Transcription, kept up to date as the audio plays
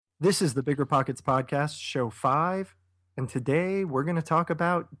This is the Bigger Pockets Podcast, Show 5, and today we're going to talk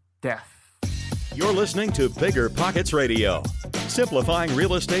about death. You're listening to Bigger Pockets Radio, simplifying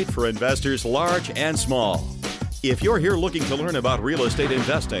real estate for investors large and small. If you're here looking to learn about real estate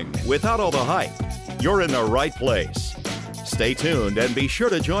investing without all the hype, you're in the right place. Stay tuned and be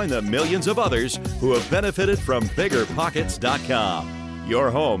sure to join the millions of others who have benefited from BiggerPockets.com, your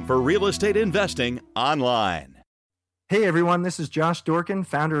home for real estate investing online. Hey everyone, this is Josh Dorkin,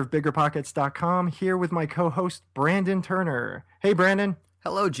 founder of BiggerPockets.com, here with my co-host Brandon Turner. Hey Brandon.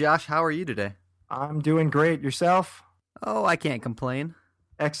 Hello Josh, how are you today? I'm doing great. Yourself? Oh, I can't complain.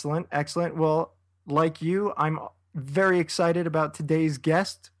 Excellent, excellent. Well, like you, I'm very excited about today's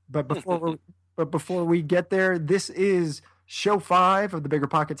guest, but before we get there, this is Show 5 of the Bigger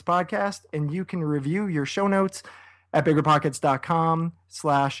Pockets Podcast, and you can review your show notes at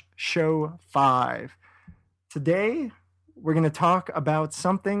BiggerPockets.com/show 5. Today, we're going to talk about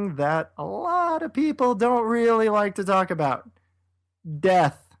something that a lot of people don't really like to talk about.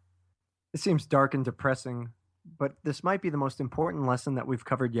 Death. It seems dark and depressing, but this might be the most important lesson that we've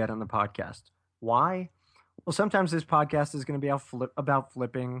covered yet on the podcast. Why? Well, sometimes this podcast is going to be about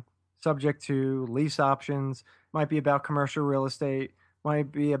flipping, subject to lease options, might be about commercial real estate,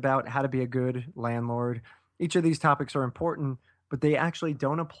 might be about how to be a good landlord. Each of these topics are important, but they actually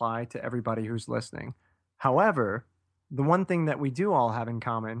don't apply to everybody who's listening. However, the one thing that we do all have in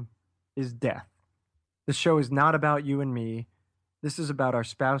common is death. The show is not about you and me. This is about our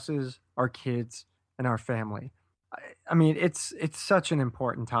spouses, our kids, and our family. I mean, it's such an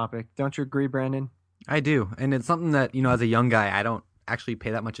important topic. Don't you agree, Brandon? I do. And it's something that, as a young guy, I don't actually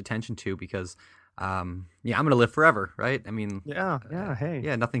pay that much attention to because, I'm going to live forever, right? I mean,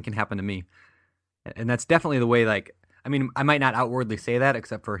 hey. Nothing can happen to me. And that's definitely the way, I might not outwardly say that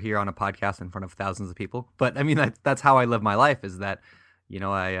except for here on a podcast in front of thousands of people. But I mean, that's how I live my life is that,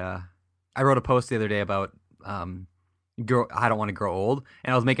 I wrote a post the other day about, I don't want to grow old.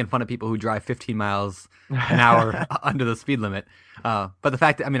 And I was making fun of people who drive 15 miles an hour under the speed limit. But the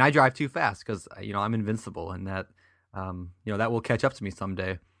fact that, I drive too fast because, I'm invincible and that, that will catch up to me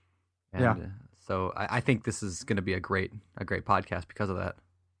someday. And so I think this is going to be a great podcast because of that.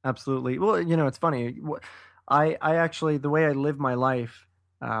 Absolutely. Well, it's funny. I actually, the way I live my life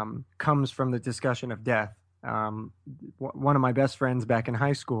comes from the discussion of death. One of my best friends back in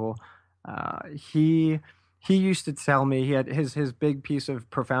high school, he used to tell me, he had his big piece of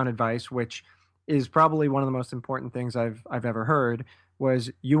profound advice, which is probably one of the most important things I've ever heard, was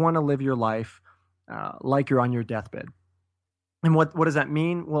you want to live your life like you're on your deathbed. And what does that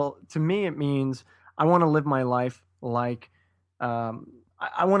mean? Well, to me, it means I want to live my life like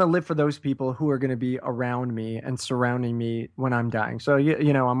I want to live for those people who are going to be around me and surrounding me when I'm dying. So,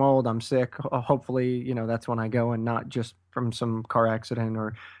 I'm old, I'm sick. Hopefully, that's when I go and not just from some car accident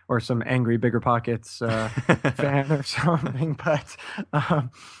or some angry Bigger Pockets fan or something. But,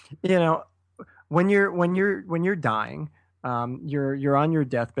 when you're dying, you're on your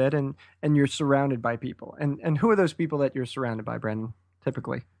deathbed and you're surrounded by people. And who are those people that you're surrounded by, Brendan?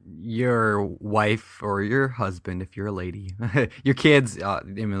 Typically, your wife or your husband, if you're a lady, your kids,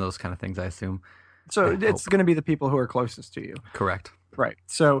 those kind of things, I assume. So it's going to be the people who are closest to you. Correct. Right.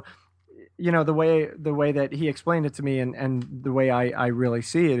 So, the way that he explained it to me and the way I really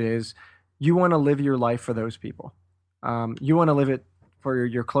see it is you want to live your life for those people. You want to live it for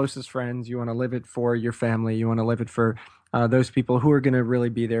your closest friends. You want to live it for your family. You want to live it for those people who are going to really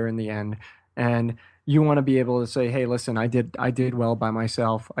be there in the end. And you want to be able to say, hey, listen, I did well by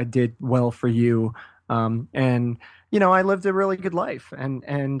myself. I did well for you. And I lived a really good life.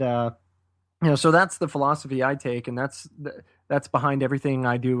 And so that's the philosophy I take. And that's behind everything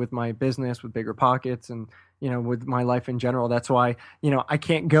I do with my business, with Bigger Pockets and, with my life in general. That's why, I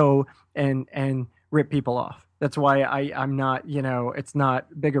can't go and rip people off. That's why I'm not, it's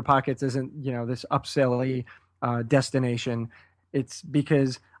not Bigger Pockets isn't, this upselly destination. It's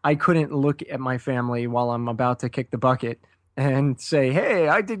because I couldn't look at my family while I'm about to kick the bucket and say, hey,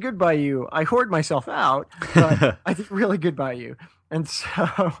 I did good by you. I hoard myself out, but I did really good by you. And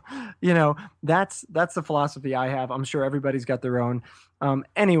so, that's the philosophy I have. I'm sure everybody's got their own.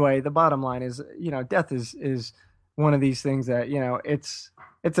 Anyway, the bottom line is, death is one of these things that,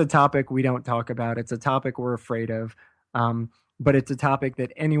 it's a topic we don't talk about. It's a topic we're afraid of. But it's a topic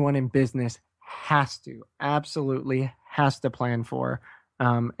that anyone in business absolutely has to plan for.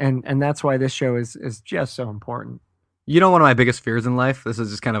 And that's why this show is just so important. You know, one of my biggest fears in life, this is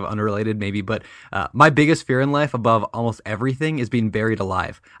just kind of unrelated maybe, but my biggest fear in life above almost everything is being buried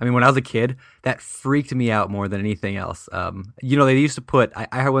alive. I mean, when I was a kid, that freaked me out more than anything else. You know, they used to put,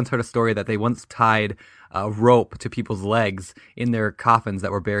 I once heard a story that they once tied a rope to people's legs in their coffins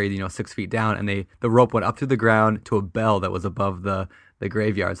that were buried, 6 feet down, and the rope went up to the ground to a bell that was above the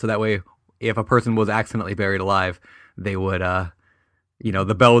graveyard. So that way, if a person was accidentally buried alive, they would,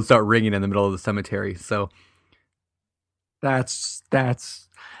 the bell would start ringing in the middle of the cemetery. So that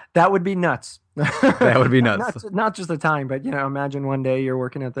would be nuts. That would be nuts. Not just the time, but imagine one day you're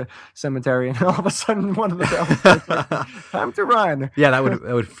working at the cemetery and all of a sudden one of the bells like, time to run. Yeah, that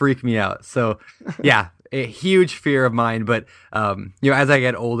would freak me out. So yeah, a huge fear of mine. But as I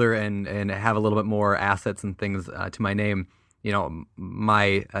get older and have a little bit more assets and things to my name,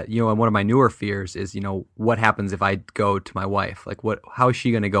 my one of my newer fears is what happens if I go to my wife? Like how is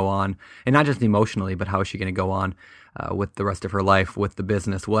she going to go on, and not just emotionally, but how is she going to go on with the rest of her life, with the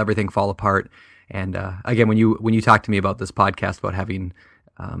business? Will everything fall apart? And again, when you talked to me about this podcast, about having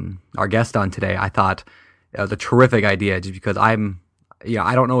our guest on today, I thought it was a terrific idea, just because I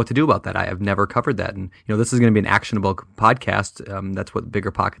don't know what to do about that. I have never covered that, and this is going to be an actionable podcast. That's what Bigger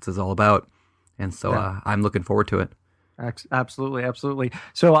Pockets is all about, and so I'm looking forward to it. Absolutely.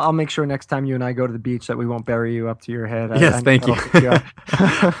 So I'll make sure next time you and I go to the beach that we won't bury you up to your head. Yes, thank you.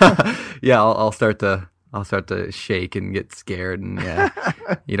 Yeah, I'll start to shake and get scared, and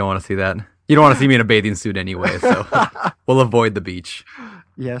you don't want to see that. You don't want to see me in a bathing suit anyway, so we'll avoid the beach.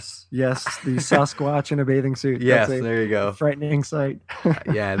 Yes, the Sasquatch in a bathing suit. Yes, there you go. Frightening sight.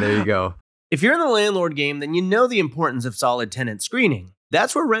 Yeah, there you go. If you're in the landlord game, then you know the importance of solid tenant screening.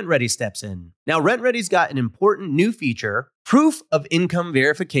 That's where RentRedi steps in. Now, RentRedi's got an important new feature, proof of income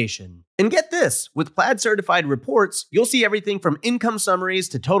verification. And get this, with Plaid certified reports, you'll see everything from income summaries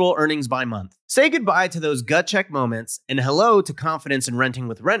to total earnings by month. Say goodbye to those gut check moments and hello to confidence in renting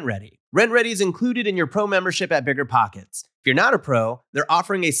with RentRedi. RentRedi is included in your pro membership at Bigger Pockets. If you're not a pro, they're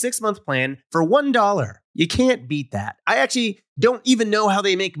offering a 6-month plan for $1. You can't beat that. I actually don't even know how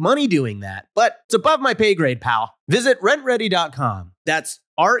they make money doing that, but it's above my pay grade, pal. Visit rentredi.com. That's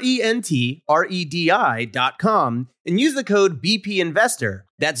RENTREDI.com and use the code BP Investor.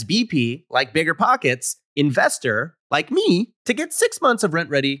 That's BP, like Bigger Pockets, Investor, like me, to get 6 months of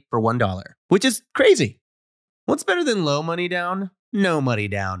RentRedi for $1, which is crazy. What's better than low money down? No money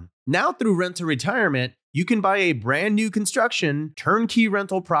down. Now through Rent to Retirement, you can buy a brand new construction turnkey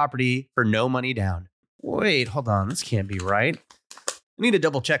rental property for no money down. Wait, hold on. This can't be right. I need to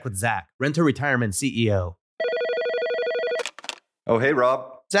double check with Zach, Rent to Retirement CEO. Oh, hey,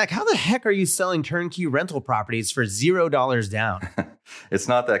 Rob. Zach, how the heck are you selling turnkey rental properties for $0 down? It's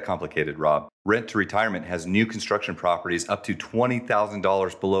not that complicated, Rob. Rent to Retirement has new construction properties up to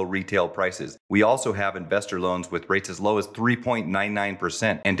 $20,000 below retail prices. We also have investor loans with rates as low as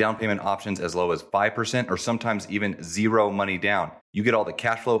 3.99% and down payment options as low as 5% or sometimes even zero money down. You get all the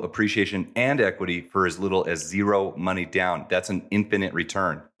cash flow, appreciation, and equity for as little as zero money down. That's an infinite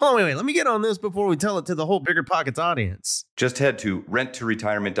return. Oh, wait. Let me get on this before we tell it to the whole Bigger Pockets audience. Just head to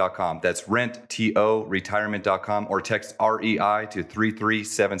renttoretirement.com. That's renttoretirement.com or text REI to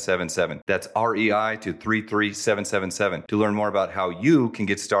 33777. That's REI to 33777 to learn more about how you can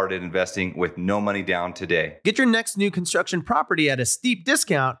get started investing with no money down today. Get your next new construction property at a steep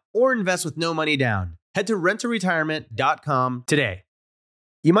discount or invest with no money down. Head to renttoretirement.com today.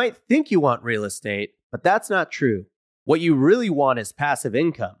 You might think you want real estate, but that's not true. What you really want is passive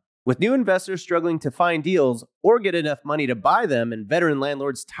income. With new investors struggling to find deals or get enough money to buy them and veteran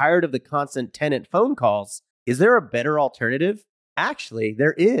landlords tired of the constant tenant phone calls, is there a better alternative? Actually,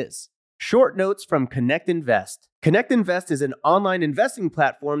 there is. Short notes from Connect Invest. Connect Invest is an online investing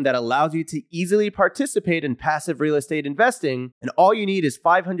platform that allows you to easily participate in passive real estate investing, and all you need is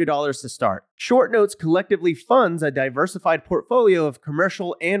 $500 to start. Short Notes collectively funds a diversified portfolio of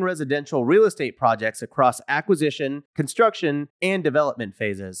commercial and residential real estate projects across acquisition, construction, and development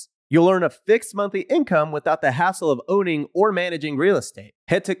phases. You'll earn a fixed monthly income without the hassle of owning or managing real estate.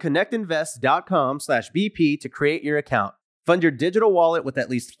 Head to connectinvest.com/BP to create your account. Fund your digital wallet with at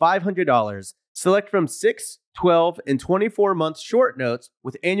least $500. Select from 6, 12, and 24-month short notes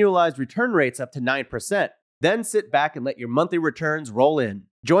with annualized return rates up to 9%. Then sit back and let your monthly returns roll in.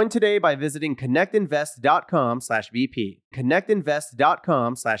 Join today by visiting connectinvest.com/BP.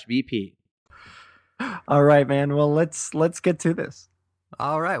 Connectinvest.com/BP. All right, man. Well, let's get to this.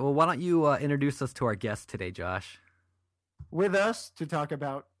 All right. Well, why don't you introduce us to our guest today, Josh? With us to talk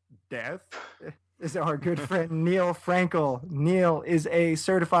about death is our good friend Neil Frankel. Neil is a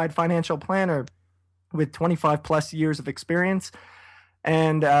certified financial planner with 25 plus years of experience.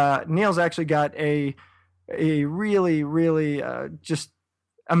 And Neil's actually got a a really, really just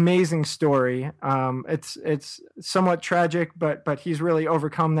amazing story. It's somewhat tragic, but he's really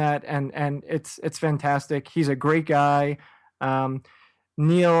overcome that, and it's fantastic. He's a great guy. Um,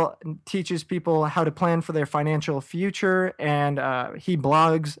 Neil teaches people how to plan for their financial future, and he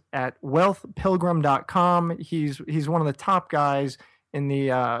blogs at wealthpilgrim.com. He's one of the top guys in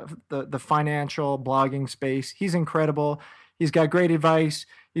the financial blogging space. He's incredible. He's got great advice.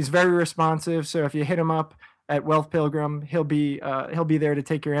 He's very responsive. So if you hit him up at Wealth Pilgrim, he'll be there to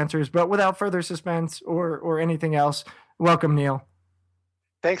take your answers. But without further suspense or anything else, welcome, Neil.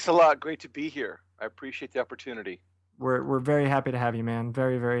 Thanks a lot. Great to be here. I appreciate the opportunity. We're very happy to have you, man.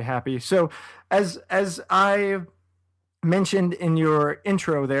 Very, very happy. So as I mentioned in your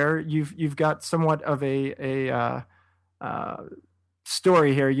intro there, you've got somewhat of a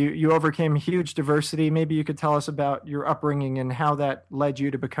story here. You overcame huge diversity. Maybe you could tell us about your upbringing and how that led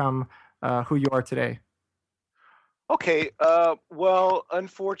you to become who you are today. Okay. Well,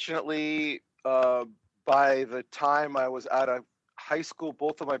 unfortunately, by the time I was out of high school,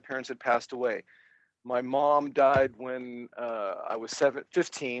 both of my parents had passed away. My mom died when I was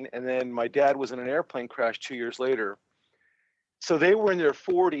 15, and then my dad was in an airplane crash 2 years later. So they were in their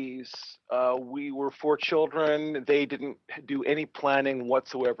 40s. We were 4 children. They didn't do any planning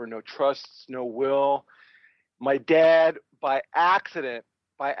whatsoever, no trusts, no will. My dad, by accident,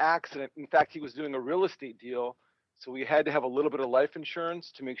 in fact, he was doing a real estate deal, so we had to have a little bit of life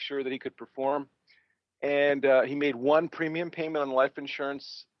insurance to make sure that he could perform. And he made 1 premium payment on life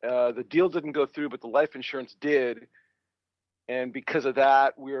insurance. The deal didn't go through, but the life insurance did. And because of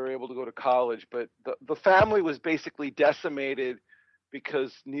that, we were able to go to college. But the family was basically decimated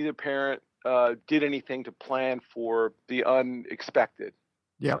because neither parent did anything to plan for the unexpected.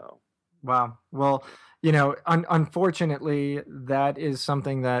 Yeah. So. Wow. Well, unfortunately, that is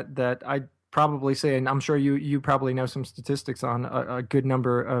something that I probably say, and I'm sure you probably know some statistics on a good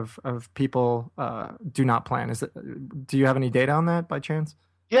number of people do not plan. Do you have any data on that by chance?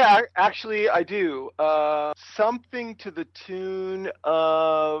 Yeah, actually I do. Something to the tune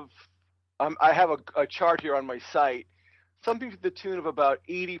of, I have a chart here on my site, something to the tune of about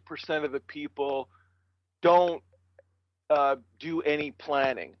 80% of the people don't do any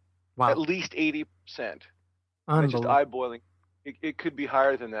planning. Wow. At least 80%. It's just eye-boiling. It could be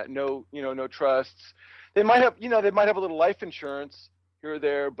higher than that. No trusts. They might have a little life insurance here or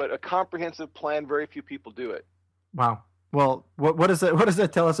there, but a comprehensive plan, very few people do it. Wow. Well, what does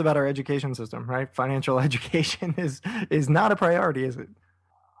that tell us about our education system, right? Financial education is not a priority, is it?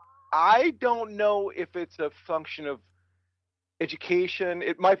 I don't know if it's a function of education.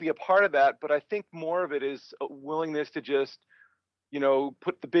 It might be a part of that, but I think more of it is a willingness to just,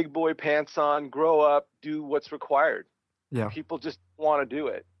 put the big boy pants on, grow up, do what's required. Yeah. People just want to do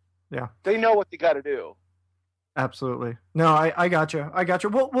it. Yeah. They know what they got to do. Absolutely. No, I got you.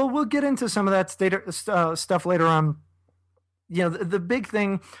 We'll get into some of that stuff later on. The big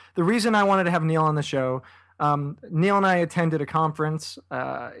thing, the reason I wanted to have Neil on the show, Neil and I attended a conference.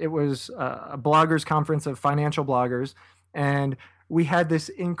 It was a bloggers conference of financial bloggers, and we had this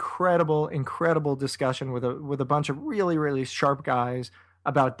incredible discussion with a bunch of really, really sharp guys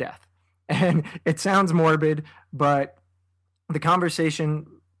about death. And it sounds morbid, but the conversation,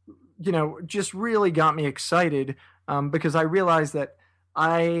 just really got me excited because I realized that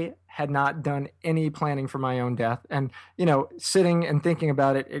I had not done any planning for my own death. And, sitting and thinking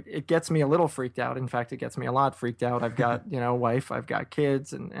about it gets me a little freaked out. In fact, it gets me a lot freaked out. I've got, a wife, I've got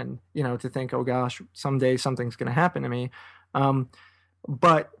kids, and to think, oh gosh, someday something's going to happen to me.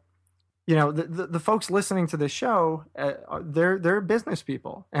 But the folks listening to this show, they're business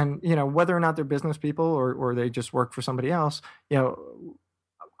people, and whether or not they're business people or they just work for somebody else,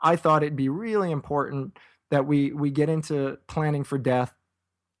 I thought it'd be really important that we get into planning for death.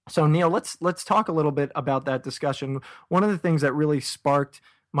 So Neil, let's talk a little bit about that discussion. One of the things that really sparked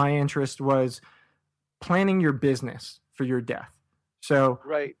my interest was planning your business for your death. So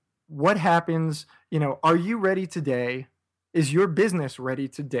right. What happens? Are you ready today? Is your business ready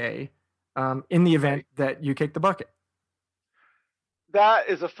today? In the event that you kick the bucket? That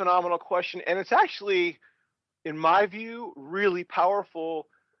is a phenomenal question. And it's actually, in my view, really powerful,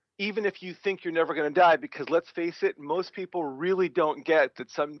 even if you think you're never going to die, because let's face it, most people really don't get that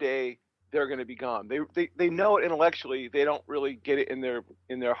someday they're going to be gone. They know it intellectually. They don't really get it in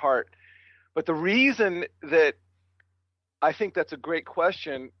their heart. But the reason that I think that's a great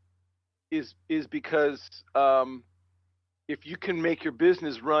question is because if you can make your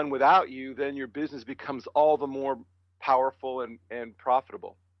business run without you, then your business becomes all the more powerful and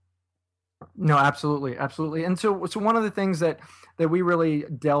profitable. No, absolutely. And so one of the things that we really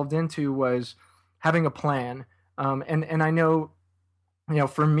delved into was having a plan. And I know,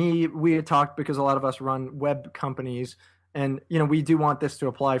 for me, we had talked because a lot of us run web companies, and we do want this to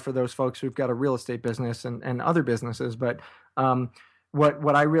apply for those folks who've got a real estate business and other businesses. But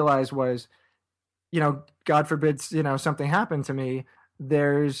what I realized was, God forbid, something happened to me.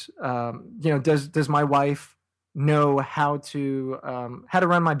 There's, does my wife know how to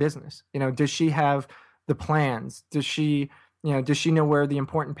run my business? Does she have the plans? Does she know where the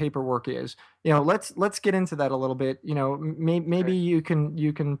important paperwork is? Let's get into that a little bit. Maybe you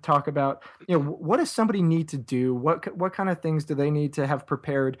can talk about, what does somebody need to do? What kind of things do they need to have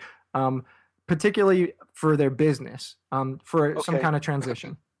prepared, particularly for their business, for some kind of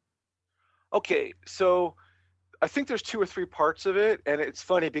transition? Okay, so I think there's 2 or 3 parts of it, and it's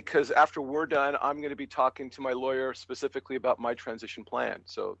funny because after we're done, I'm going to be talking to my lawyer specifically about my transition plan,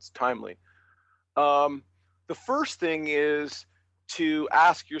 so it's timely. The first thing is to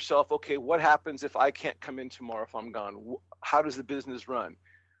ask yourself, okay, what happens if I can't come in tomorrow if I'm gone? How does the business run?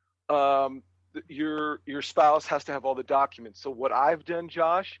 Your spouse has to have all the documents. So what I've done,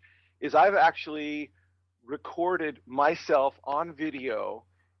 Josh, is I've actually recorded myself on video,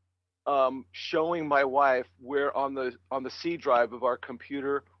 showing my wife where on the C drive of our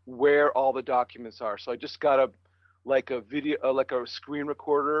computer where all the documents are. So I just got a video, like a screen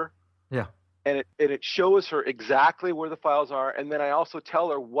recorder. Yeah. And it shows her exactly where the files are, and then I also tell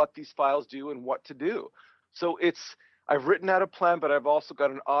her what these files do and what to do. So I've written out a plan, but I've also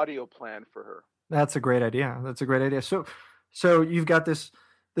got an audio plan for her. That's a great idea. So you've got this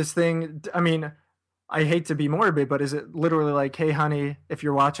thing. I mean, I hate to be morbid, but is it literally like, hey, honey, if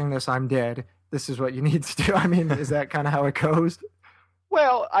you're watching this, I'm dead. This is what you need to do. I mean, is that kind of how it goes?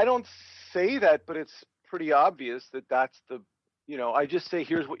 Well, I don't say that, but it's pretty obvious that that's I just say,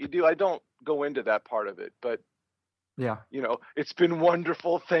 here's what you do. I don't go into that part of it, but yeah, it's been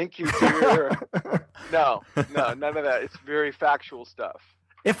wonderful. Thank you, dear. No, none of that. It's very factual stuff.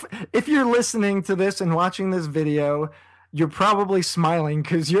 If you're listening to this and watching this video, you're probably smiling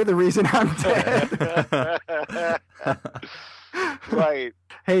because you're the reason I'm dead. Right.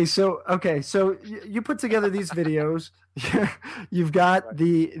 Hey, so you put together these videos. You've got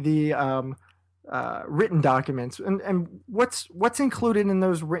the written documents, and what's included in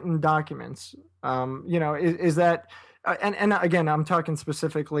those written documents? Is that and again, I'm talking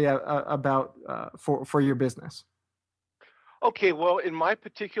specifically about for your business. Okay, well, in my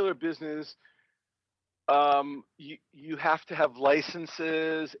particular business, you have to have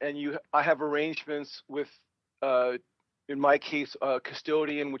licenses, and I have arrangements with, in my case,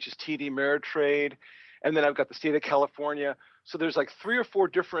 custodian, which is TD Ameritrade, and then I've got the state of California. So there's like 3 or 4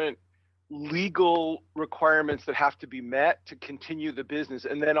 different legal requirements that have to be met to continue the business,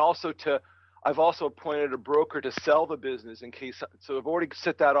 and then also I've also appointed a broker to sell the business in case. So I've already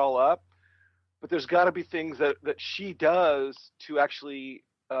set that all up, but there's got to be things that she does to actually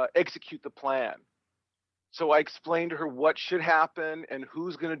execute the plan. So I explained to her what should happen and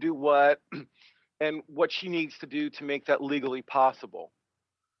who's going to do what, and what she needs to do to make that legally possible.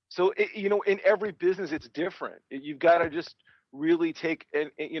 So in every business it's different. You've got to just really take and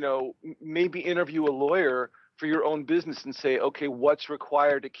maybe interview a lawyer for your own business and say, okay, what's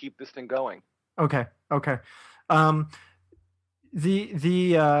required to keep this thing going? Okay. And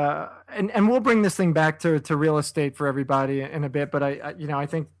we'll bring this thing back to real estate for everybody in a bit, but I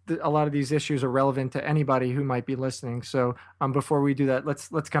think a lot of these issues are relevant to anybody who might be listening. So before we do that,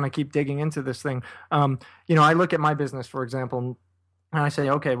 let's kind of keep digging into this thing. I look at my business, for example, and I say,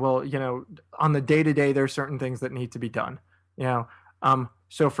 okay, well, on the day-to-day, there's certain things that need to be done.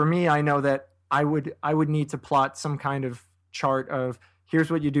 So for me, I know that I would need to plot some kind of chart of here's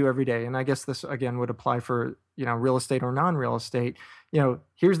what you do every day. And I guess this again would apply for, real estate or non-real estate.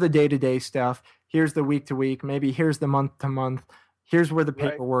 Here's the day-to-day stuff. Here's the week-to-week, maybe here's the month-to-month. Here's where the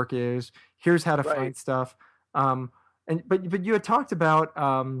paperwork is. Here's how to find stuff. But you had talked about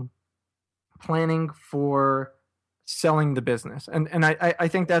planning for selling the business. And I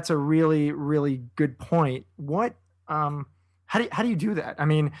think that's a really, really good point. What how do you do that? I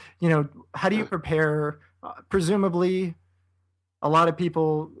mean, how do you prepare? Presumably, a lot of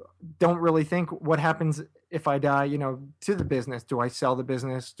people don't really think what happens if I die, to the business. Do I sell the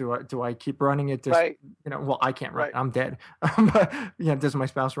business? Do I keep running it? Well, I can't run it. I'm dead. But, does my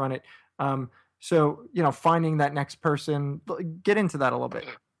spouse run it? So, finding that next person, get into that a little bit.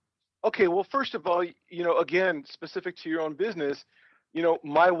 Okay. Well, first of all, again, specific to your own business,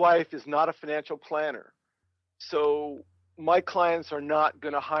 my wife is not a financial planner. So my clients are not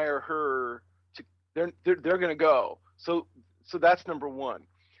going to hire her they're going to go. So that's number one.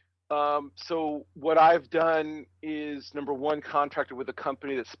 So what I've done is, number one, contracted with a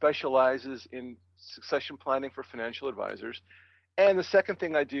company that specializes in succession planning for financial advisors. And the second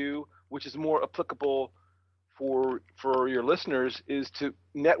thing I do, which is more applicable for your listeners, is to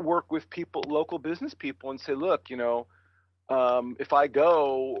network with people, local business people, and say, look, if I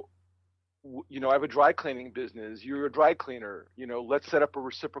go, I have a dry cleaning business, you're a dry cleaner, let's set up a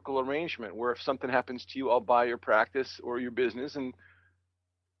reciprocal arrangement where if something happens to you, I'll buy your practice or your business and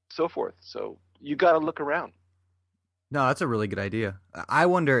so forth. So you got to look around. No, that's a really good idea. I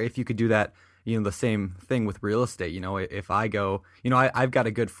wonder if you could do that, the same thing with real estate. If I go, I've got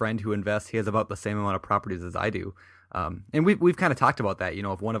a good friend who invests. He has about the same amount of properties as I do. And we've kind of talked about that.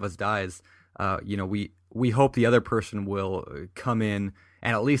 If one of us dies, we hope the other person will come in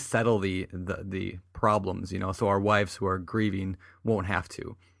and at least settle the problems, so our wives who are grieving won't have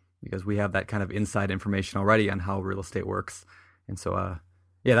to, because we have that kind of inside information already on how real estate works. And so,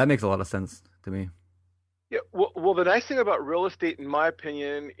 that makes a lot of sense to me. Yeah, well, the nice thing about real estate, in my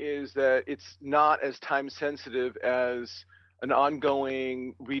opinion, is that it's not as time sensitive as an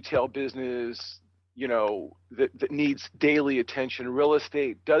ongoing retail business, that needs daily attention. Real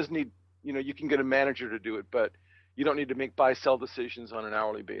estate does need, you can get a manager to do it, but you don't need to make buy-sell decisions on an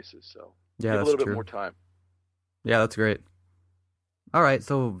hourly basis. So yeah, give a little bit more time. Yeah, that's great. All right,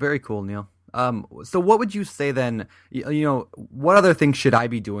 so very cool, Neil. So what would you say then, what other things should I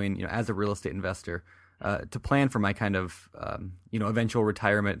be doing, as a real estate investor, to plan for my kind of, eventual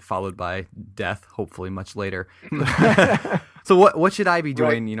retirement followed by death, hopefully much later. So what should I be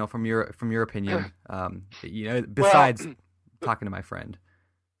doing, right, from your opinion, besides talking to my friend?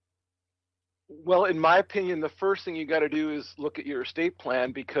 Well, in my opinion, the first thing you got to do is look at your estate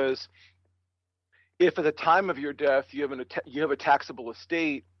plan, because if at the time of your death you have a taxable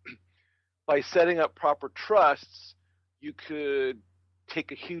estate, by setting up proper trusts, you could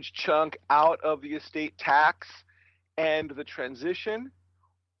take a huge chunk out of the estate tax and the transition,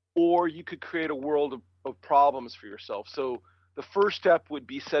 or you could create a world of problems for yourself. So the first step would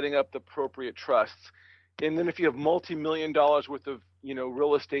be setting up the appropriate trusts. And then if you have multi-million dollars worth of,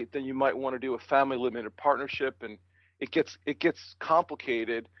 real estate, then you might want to do a family limited partnership, and it gets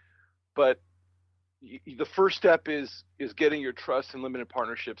complicated. But the first step is getting your trusts and limited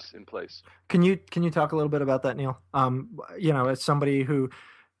partnerships in place. Can you talk a little bit about that, Neil? As somebody who,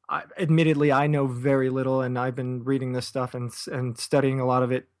 admittedly, I know very little, and I've been reading this stuff and studying a lot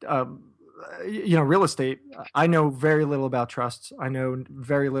of it. Real estate, I know very little about trusts. I know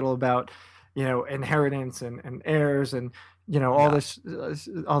very little about, inheritance and heirs and, all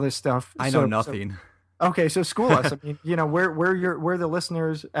this stuff. I know nothing. Okay, so school us. I mean, we're the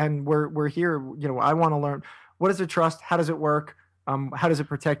listeners, and we're here. I want to learn, what is a trust? How does it work? How does it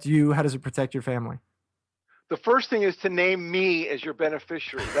protect you? How does it protect your family? The first thing is to name me as your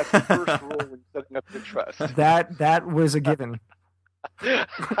beneficiary. That's the first rule when setting up your trust. That was a given.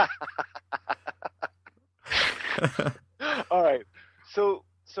 All right. So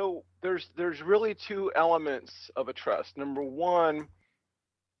there's really two elements of a trust. Number one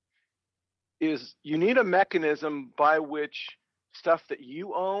is you need a mechanism by which stuff that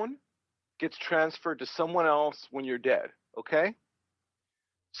you own gets transferred to someone else when you're dead, okay?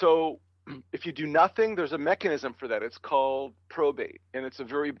 So if you do nothing, there's a mechanism for that. It's called probate, and it's a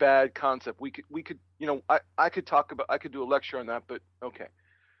very bad concept. We could I could do a lecture on that, but okay.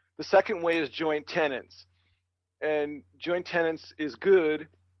 The second way is joint tenants. And joint tenants is good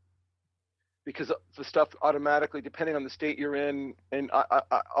because the stuff automatically, depending on the state you're in, and I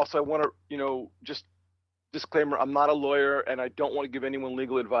want to, just disclaimer, I'm not a lawyer and I don't want to give anyone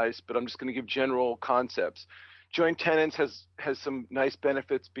legal advice, but I'm just going to give general concepts. Joint tenants has some nice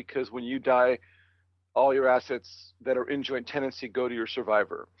benefits because when you die, all your assets that are in joint tenancy go to your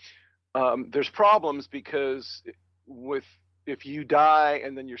survivor. There's problems because if you die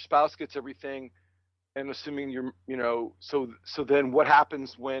and then your spouse gets everything, and assuming so then what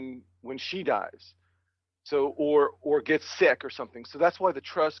happens when she dies? So or gets sick or something. So that's why the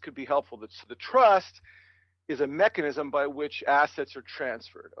trust could be helpful. So the trust is a mechanism by which assets are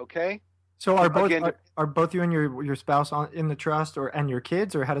transferred. Okay. So are both you and your spouse in the trust, and your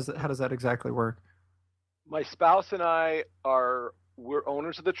kids, or how does that exactly work? My spouse and I we're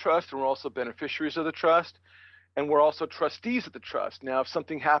owners of the trust, and we're also beneficiaries of the trust, and we're also trustees of the trust. Now, if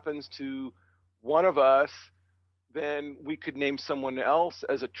something happens to one of us, then we could name someone else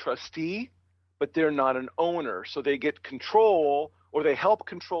as a trustee, but they're not an owner. So they get control, or they help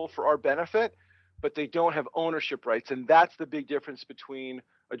control for our benefit, but they don't have ownership rights. And that's the big difference between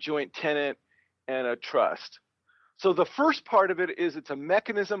a joint tenant and a trust. So the first part of it is it's a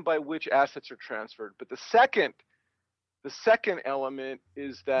mechanism by which assets are transferred. But the second element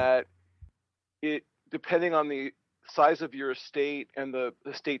is that it, depending on the size of your estate and the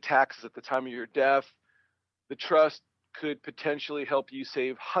estate taxes at the time of your death, the trust could potentially help you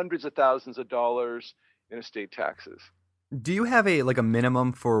save hundreds of thousands of dollars in estate taxes. Do you have a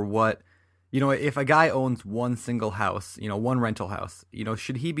minimum for what, if a guy owns one single house, one rental house,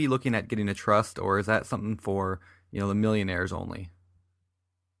 should he be looking at getting a trust, or is that something for, the millionaires only?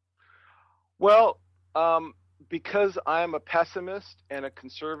 Well, because I'm a pessimist and a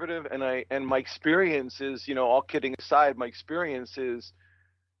conservative, and my experience is, all kidding aside, my experience is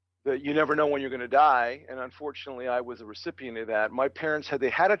that you never know when you're going to die. And unfortunately, I was a recipient of that. My parents, had they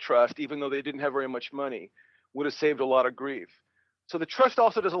had a trust, even though they didn't have very much money, would have saved a lot of grief. So the trust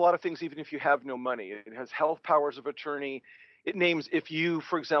also does a lot of things, even if you have no money. It has health powers of attorney. It names, if you,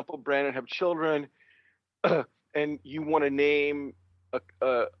 for example, Brandon, have children, and you want to name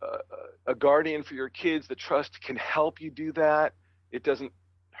a guardian for your kids, the trust can help you do that. It doesn't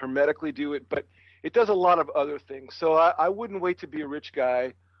hermetically do it, but it does a lot of other things. So I wouldn't wait to be a rich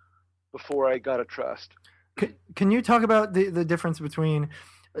guy before I got a trust. Can you talk about the difference between,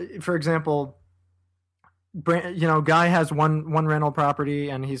 for example, guy has one rental property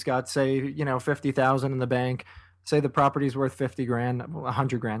and he's got, say, 50,000 in the bank. Say the property's worth 50 grand,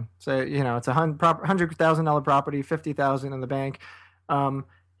 100 grand. So, it's $100,000 property, 50,000 in the bank.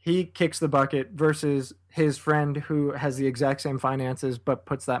 He kicks the bucket versus his friend who has the exact same finances, but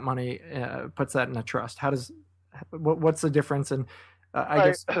puts that money, puts that in a trust. What's the difference? And I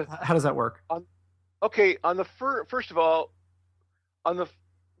guess, how does that work? Okay. On the first of all,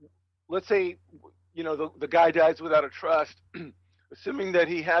 let's say, the guy dies without a trust, assuming that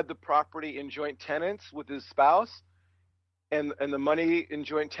he had the property in joint tenants with his spouse and the money in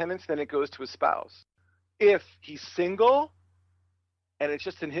joint tenants, then it goes to his spouse. If he's single and it's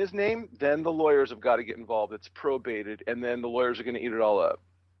just in his name, then the lawyers have got to get involved. It's probated, and then the lawyers are going to eat it all up.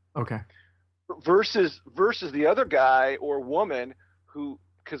 Okay. Versus the other guy or woman who,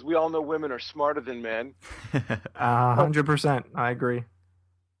 because we all know women are smarter than men. 100%. I agree.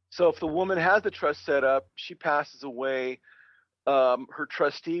 So if the woman has the trust set up, she passes away, her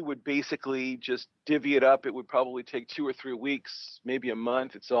trustee would basically just divvy it up. It would probably take 2 or 3 weeks, maybe a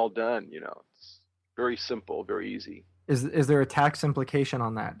month. It's all done. It's very simple, very easy. Is there a tax implication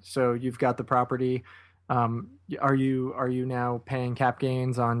on that? So you've got the property. Are you now paying cap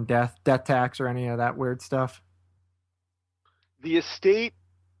gains on death tax or any of that weird stuff? The estate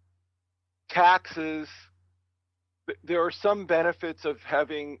taxes, there are some benefits of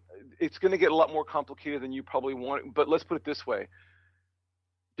having, it's going to get a lot more complicated than you probably want, but let's put it this way.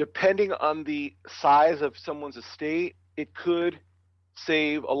 Depending on the size of someone's estate, it could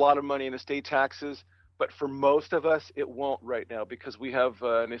save a lot of money in estate taxes, but for most of us, it won't right now because we have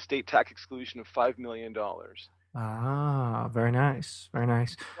an estate tax exclusion of $5 million. Ah, very nice. Very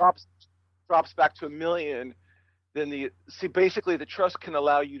nice. Drops back to $1 million. Then basically the trust can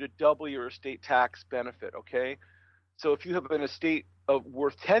allow you to double your estate tax benefit. Okay. So if you have an estate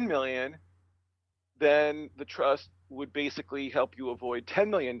worth $10 million, then the trust would basically help you avoid $10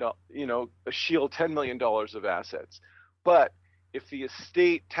 million, shield $10 million of assets. But if the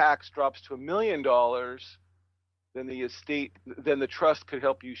estate tax drops to $1 million, then the trust could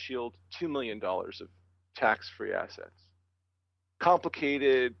help you shield $2 million of tax-free assets.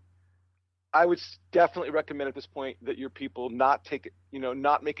 Complicated. I would definitely recommend at this point that your people not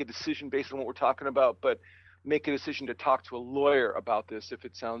make a decision based on what we're talking about, but make a decision to talk to a lawyer about this if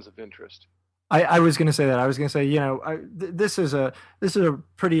it sounds of interest. I was going to say that. I was going to say, this is a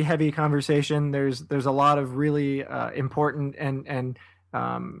pretty heavy conversation. There's a lot of really important and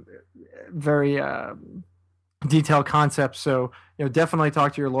very detailed concepts. So definitely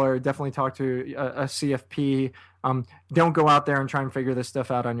talk to your lawyer. Definitely talk to a CFP. Don't go out there and try and figure this stuff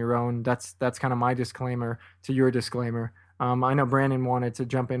out on your own. That's kind of my disclaimer to your disclaimer. I know Brandon wanted to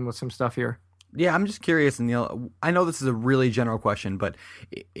jump in with some stuff here. Yeah, I'm just curious, Neil. I know this is a really general question, but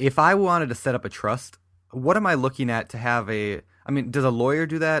if I wanted to set up a trust, what am I looking at to have does a lawyer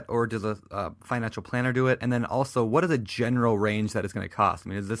do that, or does a financial planner do it? And then also, what is a general range that it's going to cost?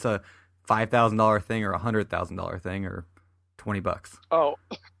 Is this a $5,000 thing or a $100,000 thing or $20? Oh,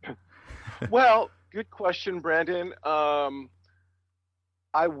 well, good question, Brandon. I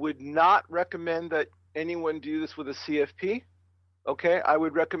would not recommend that anyone do this with a CFP. Okay, I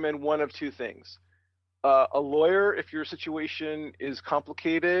would recommend one of two things. A lawyer, if your situation is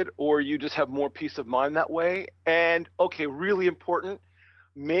complicated or you just have more peace of mind that way. And, okay, really important,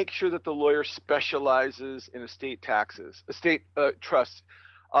 make sure that the lawyer specializes in estate taxes, estate trusts.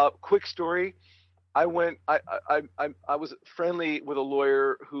 Quick story, I was friendly with a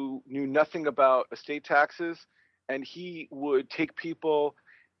lawyer who knew nothing about estate taxes, and he would take people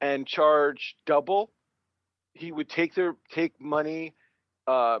and charge double he would take money,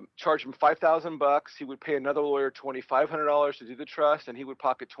 charge him $5,000. He would pay another lawyer $2,500 to do the trust, and he would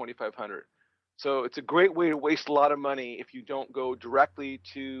pocket $2,500. So it's a great way to waste a lot of money if you don't go directly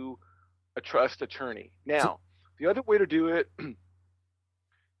to a trust attorney. Now, the other way to do it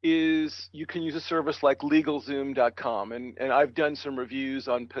is you can use a service like LegalZoom.com, and I've done some reviews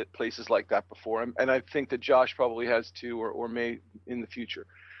on places like that before, and I think that Josh probably has too, or may in the future.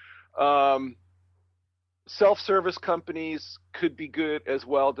 Self-service companies could be good as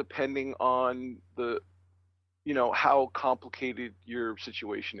well, depending on how complicated your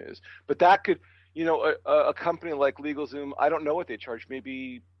situation is. But that could, a company like LegalZoom, I don't know what they charge,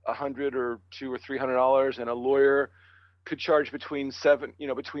 maybe $100 or $200 or $300, and a lawyer could charge between $500 and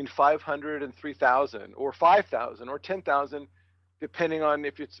 $3,000 or $5,000 or $10,000, depending on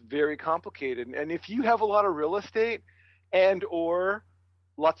if it's very complicated. And if you have a lot of real estate or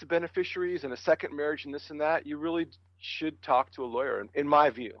lots of beneficiaries and a second marriage and this and that, you really should talk to a lawyer, in my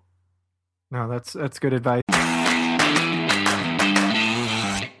view. No, that's good advice.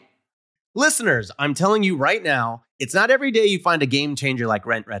 Listeners, I'm telling you right now, it's not every day you find a game changer like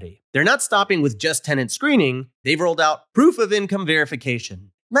RentRedi. They're not stopping with just tenant screening. They've rolled out proof of income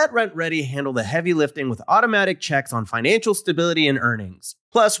verification. Let RentRedi handle the heavy lifting with automatic checks on financial stability and earnings.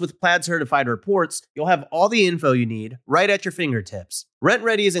 Plus, with Plaid certified reports, you'll have all the info you need right at your fingertips.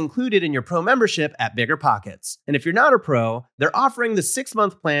 RentRedi is included in your pro membership at Bigger Pockets. And if you're not a pro, they're offering the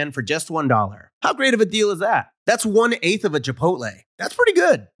 6-month plan for just $1. How great of a deal is that? That's 1/8 of a Chipotle. That's pretty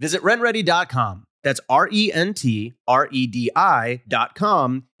good. Visit rentredi.com. That's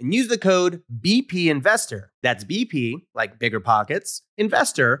RENTREDI.com and use the code BPInvestor. That's BP, like Bigger Pockets,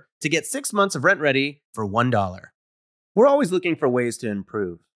 Investor, to get 6 months of RentRedi for $1. We're always looking for ways to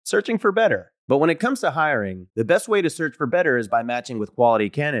improve, searching for better. But when it comes to hiring, the best way to search for better is by matching with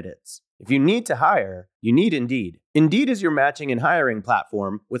quality candidates. If you need to hire, you need Indeed. Indeed is your matching and hiring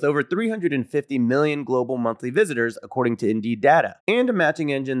platform with over 350 million global monthly visitors according to Indeed data, and a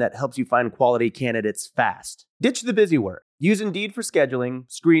matching engine that helps you find quality candidates fast. Ditch the busy work. Use Indeed for scheduling,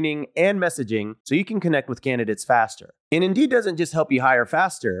 screening, and messaging so you can connect with candidates faster. And Indeed doesn't just help you hire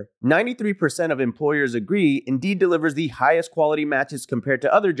faster. 93% of employers agree Indeed delivers the highest quality matches compared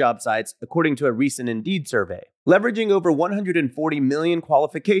to other job sites, according to a recent Indeed survey. Leveraging over 140 million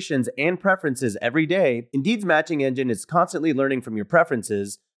qualifications and preferences every day, Indeed's matching engine is constantly learning from your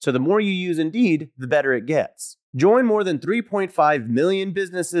preferences, so the more you use Indeed, the better it gets. Join more than 3.5 million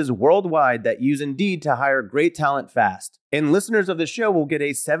businesses worldwide that use Indeed to hire great talent fast. And listeners of the show will get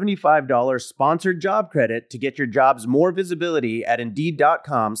a $75 sponsored job credit to get your jobs more visibility at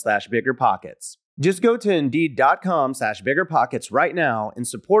Indeed.com/biggerpockets. Just go to Indeed.com/biggerpockets right now and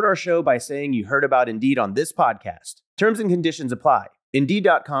support our show by saying you heard about Indeed on this podcast. Terms and conditions apply.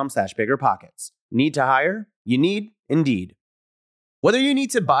 Indeed.com/biggerpockets. Need to hire? You need Indeed. Whether you need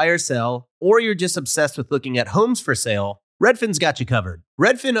to buy or sell, or you're just obsessed with looking at homes for sale, Redfin's got you covered.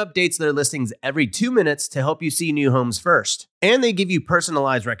 Redfin updates their listings every 2 minutes to help you see new homes first. And they give you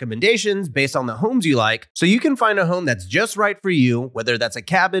personalized recommendations based on the homes you like, so you can find a home that's just right for you, whether that's a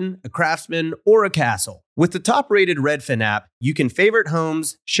cabin, a craftsman, or a castle. With the top-rated Redfin app, you can favorite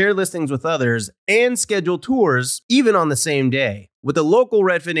homes, share listings with others, and schedule tours even on the same day, with a local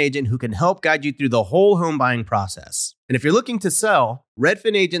Redfin agent who can help guide you through the whole home buying process. And if you're looking to sell,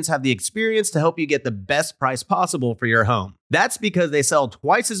 Redfin agents have the experience to help you get the best price possible for your home. That's because they sell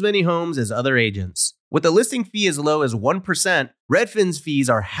twice as many homes as other agents. With a listing fee as low as 1%, Redfin's fees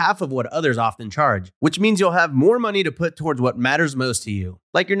are half of what others often charge, which means you'll have more money to put towards what matters most to you,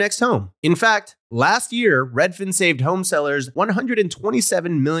 like your next home. In fact, last year, Redfin saved home sellers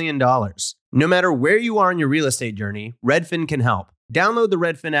 $127 million. No matter where you are in your real estate journey, Redfin can help. Download the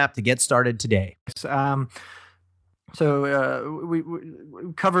Redfin app to get started today. We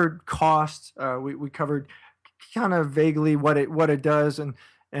covered cost. We covered kind of vaguely what it does, and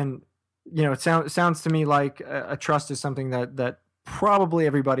it sounds to me like a trust is something that probably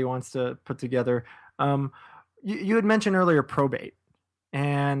everybody wants to put together. You had mentioned earlier probate,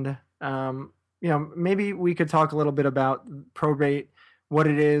 and maybe we could talk a little bit about probate, what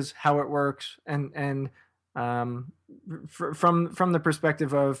it is, how it works, and from the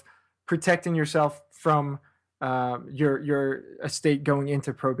perspective of protecting yourself from your estate going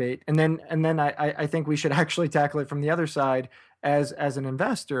into probate, and then I think we should actually tackle it from the other side as an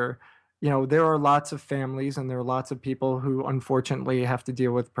investor. There are lots of families and there are lots of people who unfortunately have to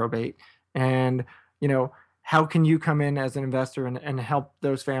deal with probate, and how can you come in as an investor and help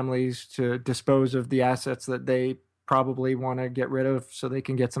those families to dispose of the assets that they probably want to get rid of so they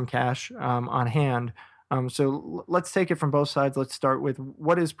can get some cash on hand. So let's take it from both sides. Let's start with,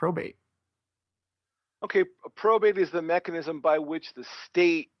 what is probate? Okay, probate is the mechanism by which the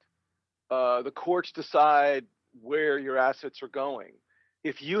state, the courts decide where your assets are going.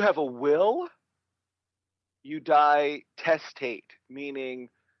 If you have a will, you die testate, meaning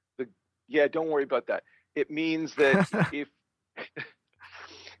don't worry about that. It means that if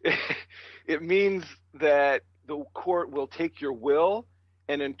it means that the court will take your will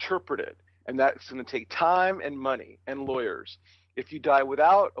and interpret it, and that's going to take time and money and lawyers. If you die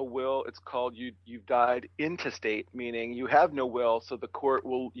without a will, it's called you've died intestate, meaning you have no will, so the court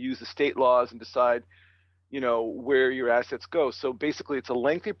will use the state laws and decide, where your assets go. So basically, it's a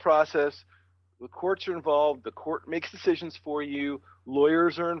lengthy process. The courts are involved. The court makes decisions for you.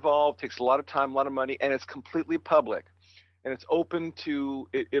 Lawyers are involved. Takes a lot of time, a lot of money, and it's completely public. And it's open to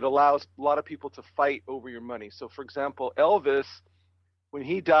it allows a lot of people to fight over your money. So, for example, Elvis, when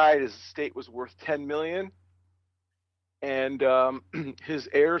he died, his estate was worth $10 million. And his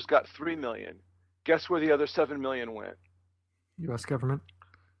heirs got $3 million. Guess where the other $7 million went? U.S. government,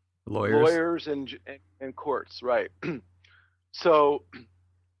 lawyers, and courts, right? So,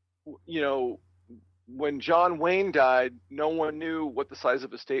 when John Wayne died, no one knew what the size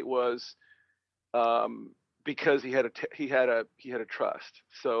of his estate was, because he had a trust.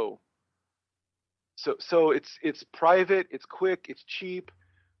 So it's private, it's quick, it's cheap.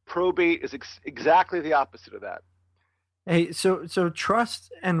 Probate is exactly the opposite of that. Hey, so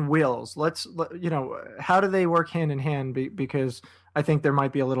trust and wills. How do they work hand in hand? Because I think there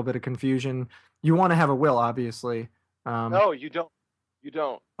might be a little bit of confusion. You want to have a will, obviously. No, you don't. You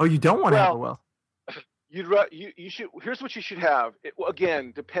don't. Oh, you don't want to have a will. You should. Here's what you should have.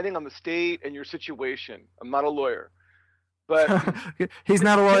 Again, depending on the state and your situation. I'm not a lawyer, but he's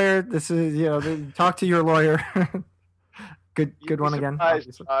not a lawyer. This is talk to your lawyer. Good one again.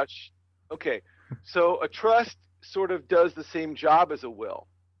 Josh. Okay, so a trust sort of does the same job as a will.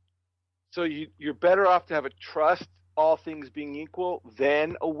 So you're better off to have a trust, all things being equal,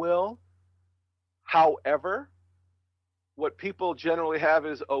 than a will. However, what people generally have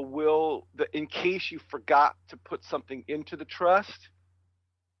is a will that in case you forgot to put something into the trust,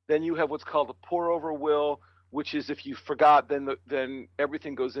 then you have what's called a pour-over will, which is if you forgot, then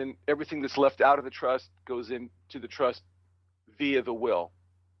everything goes in, everything that's left out of the trust goes into the trust via the will.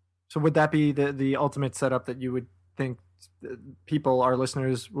 So would that be the ultimate setup that you would think people, our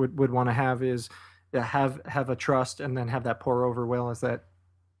listeners, would want to have, is have a trust and then have that pour over will? Is that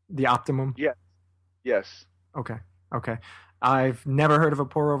the optimum? Yeah. Yes. Okay. I've never heard of a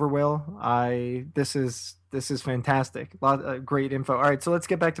pour over will. This is fantastic. A lot of great info. All right, so let's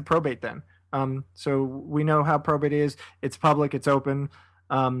get back to probate then. So we know how probate is. It's public. It's open.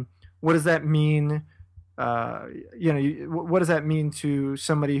 What does that mean? What does that mean to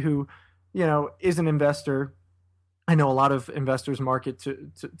somebody who, is an investor? I know a lot of investors market to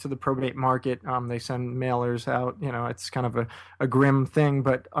the probate market. They send mailers out. It's kind of a grim thing,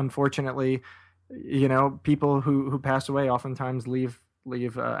 but unfortunately, people who pass away oftentimes leave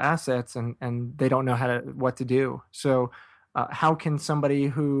assets and they don't know what to do. So how can somebody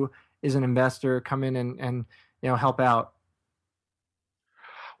who is an investor come in and help out?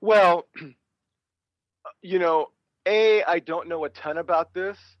 Well, A, I don't know a ton about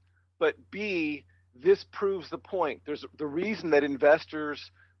this, but B, this proves the point. There's the reason that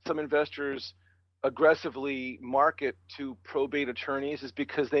some investors aggressively market to probate attorneys is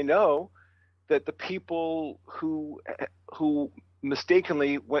because they know that the people who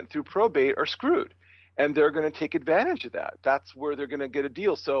mistakenly went through probate are screwed, and they're going to take advantage of that. That's where they're going to get a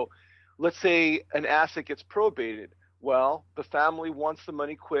deal. So let's say an asset gets probated. Well, the family wants the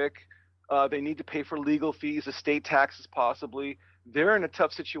money quick. They need to pay for legal fees, estate taxes possibly. They're in a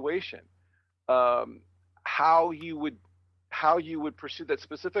tough situation. How you would pursue that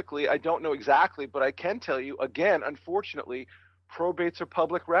specifically, I don't know exactly, but I can tell you, again, unfortunately, probates are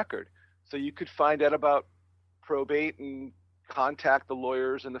public record. So you could find out about probate and contact the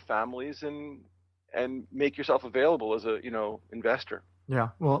lawyers and the families and make yourself available as a investor. Yeah,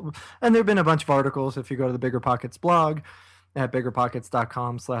 well, and there've been a bunch of articles. If you go to the Bigger Pockets blog at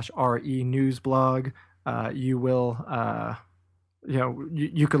biggerpockets.com/RE news blog, you will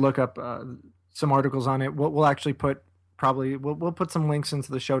you could look up some articles on it. We'll actually put we'll put some links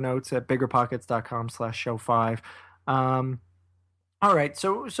into the show notes at biggerpockets.com/show5. All right,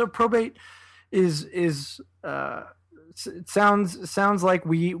 so probate is it sounds like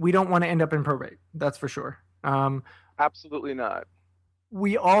we don't want to end up in probate. That's for sure. Absolutely not.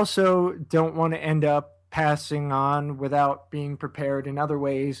 We also don't want to end up passing on without being prepared in other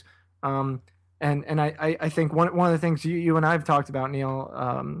ways. And I think one of the things you and I have talked about,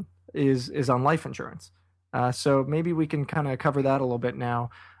 Neil, is on life insurance. So maybe we can kind of cover that a little bit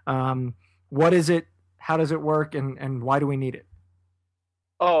now. What is it? How does it work, and why do we need it?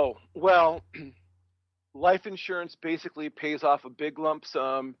 Oh, well, life insurance basically pays off a big lump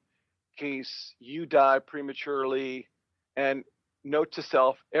sum in case you die prematurely. And note to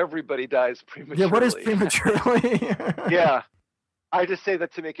self, everybody dies prematurely. Yeah, what is prematurely? Yeah, I just say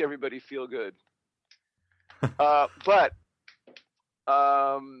that to make everybody feel good. But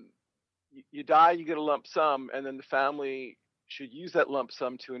you die, you get a lump sum, and then the family should use that lump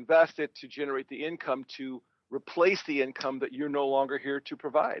sum to invest it to generate the income to replace the income that you're no longer here to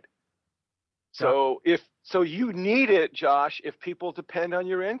provide. So you need it, Josh, if people depend on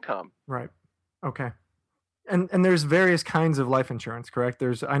your income. Right. Okay. And there's various kinds of life insurance, correct?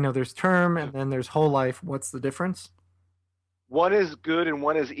 I know there's term and then there's whole life. What's the difference? One is good and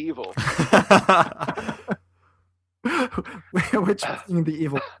one is evil. Which is the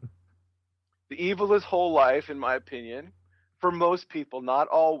evil? The evil is whole life, in my opinion, for most people, not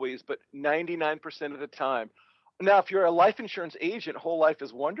always, but 99% of the time. Now, if you're a life insurance agent, whole life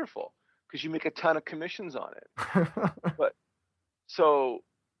is wonderful because you make a ton of commissions on it. But so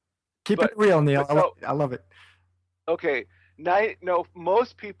keep it real, Neil. I love it. Okay. No,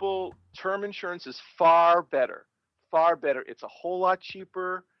 most people, term insurance is far better. Far better. It's a whole lot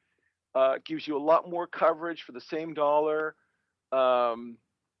cheaper. Gives you a lot more coverage for the same dollar.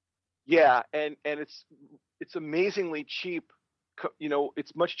 Yeah, and it's amazingly cheap.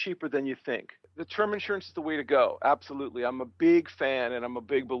 It's much cheaper than you think. The term insurance is the way to go. Absolutely. I'm a big fan and I'm a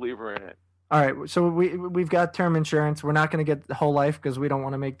big believer in it. All right. So we've got term insurance. We're not going to get the whole life because we don't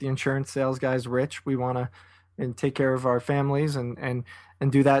want to make the insurance sales guys rich. We want to take care of our families and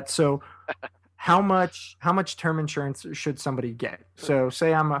do that. So how much term insurance should somebody get? So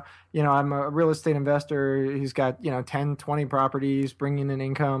say I'm a real estate investor. He's got 10, 20 properties bringing in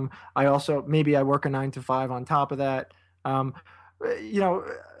income. I work a 9 to 5 on top of that.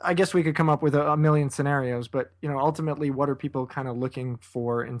 I guess we could come up with a million scenarios, but ultimately, what are people kind of looking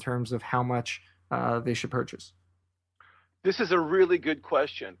for in terms of how much they should purchase? This is a really good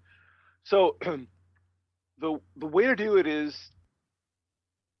question. So the way to do it is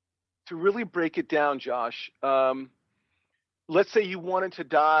to really break it down, Josh. Let's say you wanted to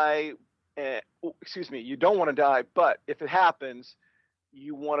die. You don't want to die, but if it happens,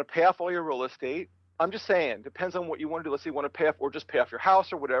 you want to pay off all your real estate. I'm just saying, depends on what you want to do. Let's say you want to pay off or just pay off your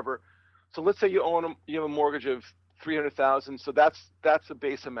house or whatever. So let's say you have a mortgage of $300,000. So that's a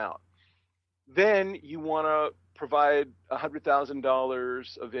base amount. Then you want to provide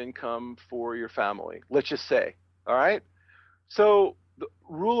 $100,000 of income for your family. Let's just say, all right. So the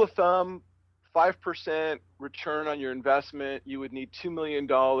rule of thumb, 5% return on your investment. You would need $2 million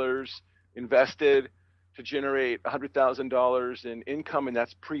invested to generate $100,000 in income, and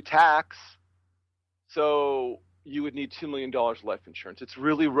that's pre-tax. So you would need $2 million life insurance. It's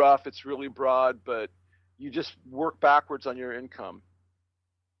really rough. It's really broad, but you just work backwards on your income.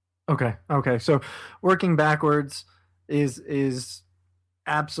 Okay. So working backwards is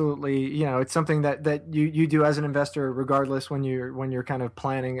absolutely, it's something that you do as an investor, regardless when you're kind of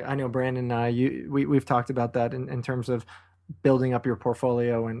planning. I know Brandon and I, we've talked about that in terms of building up your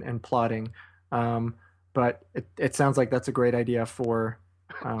portfolio and plotting. But it sounds like that's a great idea for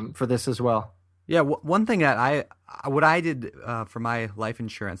this as well. Yeah, one thing that what I did for my life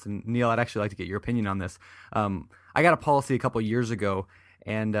insurance, and Neil, I'd actually like to get your opinion on this. I got a policy a couple of years ago,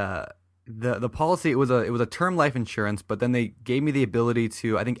 and the policy it was a term life insurance, but then they gave me the ability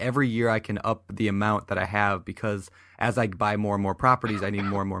to, I think every year I can up the amount that I have because as I buy more and more properties, I need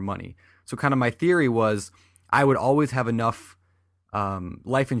more and more money. So kind of my theory was I would always have enough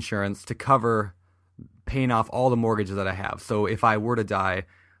life insurance to cover paying off all the mortgages that I have. So if I were to die,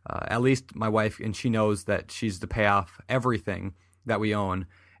 at least my wife, and she knows that she's to pay off everything that we own,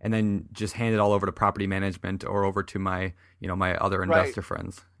 and then just hand it all over to property management or over to my other investor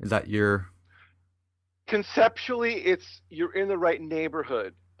friends. Is that your? Conceptually, you're in the right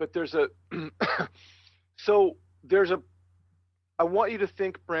neighborhood, but I want you to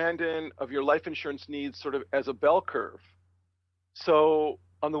think, Brandon, of your life insurance needs sort of as a bell curve. So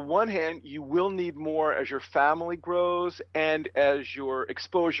on the one hand, you will need more as your family grows and as your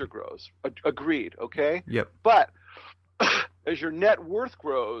exposure grows. Agreed, okay? Yep. But as your net worth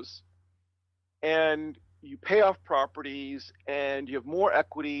grows and you pay off properties and you have more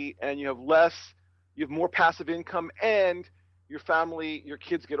equity and you have more passive income and your family, your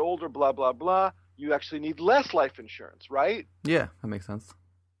kids get older, blah, blah, blah, you actually need less life insurance, right? Yeah, that makes sense.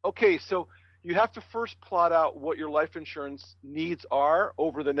 Okay, so you have to first plot out what your life insurance needs are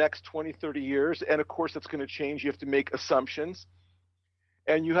over the next 20, 30 years. And of course, that's going to change. You have to make assumptions.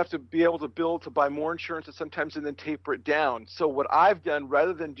 And you have to be able to build to buy more insurance and sometimes and then taper it down. So what I've done,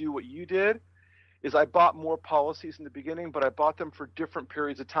 rather than do what you did, is I bought more policies in the beginning, but I bought them for different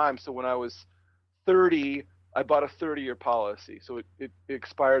periods of time. So when I was 30, I bought a 30-year policy. So it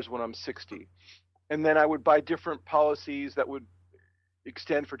expires when I'm 60. And then I would buy different policies that would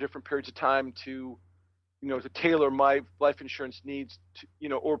extend for different periods of time to, to tailor my life insurance needs to,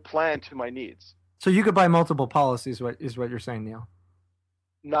 or plan to my needs. So you could buy multiple policies, is what you're saying, Neil?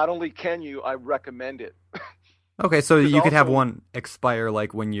 Not only can you, I recommend it. Okay, so you could have also one expire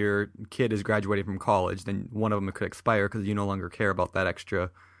like when your kid is graduating from college, then one of them could expire because you no longer care about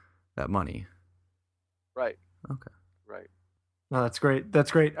that money. Right. Okay. Right. No, that's great. That's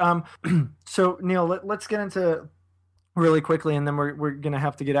great. So Neil, let's get into really quickly, and then we're gonna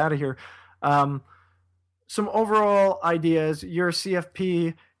have to get out of here. Some overall ideas. You're a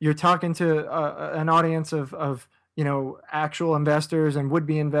CFP. You're talking to an audience of actual investors and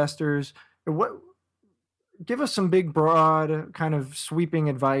would-be investors. Give us some big, broad, kind of sweeping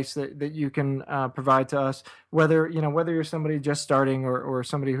advice that you can provide to us. Whether you're somebody just starting or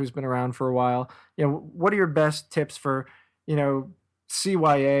somebody who's been around for a while. What are your best tips for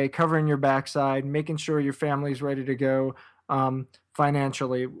CYA, covering your backside, making sure your family's ready to go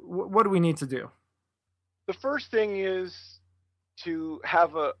financially? What do we need to do? The first thing is to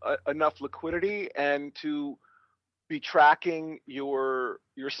have enough liquidity and to be tracking your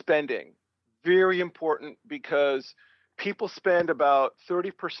spending. Very important, because people spend about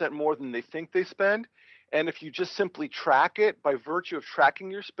 30% more than they think they spend. And if you just simply track it, by virtue of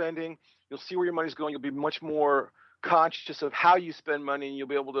tracking your spending, you'll see where your money's going. You'll be much more conscious of how you spend money, and you'll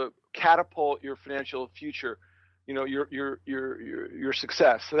be able to catapult your financial future, your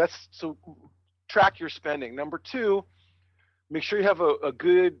success. So track your spending. Number two, make sure you have a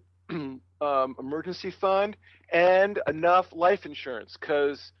good emergency fund and enough life insurance,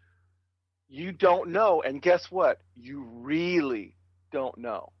 because you don't know. And guess what? You really don't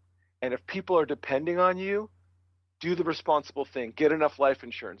know. And if people are depending on you, do the responsible thing. Get enough life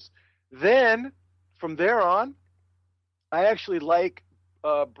insurance. Then from there on, I actually like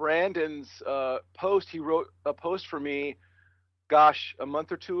Brandon's post. He wrote a post for me, a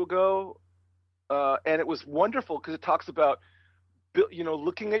month or two ago. And it was wonderful because it talks about,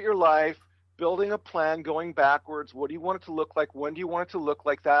 looking at your life, building a plan, going backwards. What do you want it to look like? When do you want it to look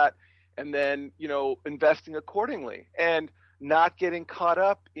like that? And then, investing accordingly, and not getting caught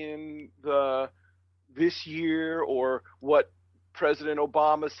up in this year or what President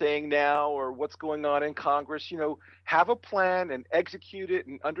Obama is saying now or what's going on in Congress. Have a plan and execute it,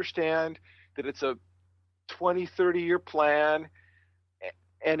 and understand that it's a 20, 30-year plan,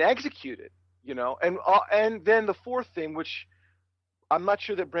 and execute it, and then the fourth thing, which I'm not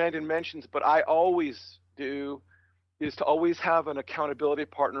sure that Brandon mentions, but I always do, is to always have an accountability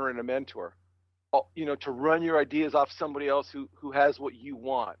partner and a mentor, to run your ideas off somebody else who has what you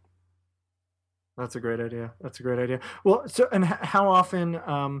want. That's a great idea. Well, so, and how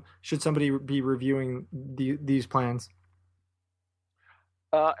often should somebody be reviewing these plans?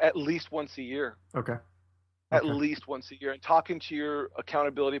 At least once a year. Okay. At least once a year, and talking to your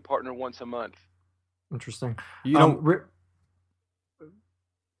accountability partner once a month. Interesting.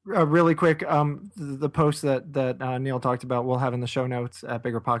 Really quick, the post that Neil talked about, we'll have in the show notes at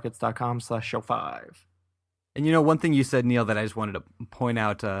biggerpockets.com/show5. And one thing you said, Neil, that I just wanted to point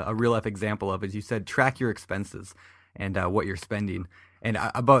out a real life example of is you said track your expenses and what you're spending. And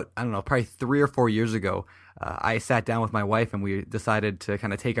about, probably 3 or 4 years ago, I sat down with my wife and we decided to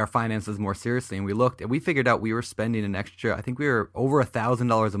kind of take our finances more seriously. And we looked and we figured out we were spending an extra, I think we were over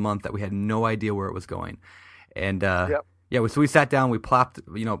 $1,000 a month that we had no idea where it was going. And yep. Yeah, so we sat down, we plotted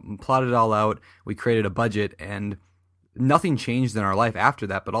it all out, we created a budget, and nothing changed in our life after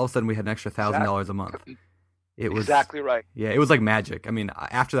that. But all of a sudden, we had an extra $1,000 a month. It was exactly right. Yeah, it was like magic. I mean,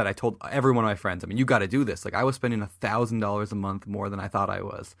 after that, I told every one of my friends, you got to do this. Like, I was spending $1,000 a month more than I thought I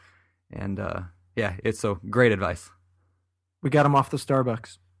was, and it's so great advice. We got him off the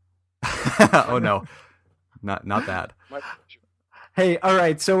Starbucks. Oh no, not that. Hey, all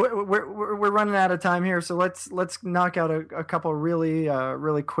right. So we're running out of time here. So let's knock out a couple really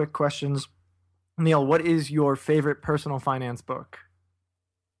really quick questions. Neil, what is your favorite personal finance book?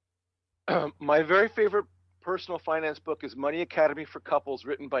 My very favorite personal finance book is Money Academy for Couples,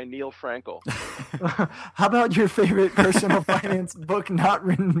 written by Neil Frankel. How about your favorite personal finance book not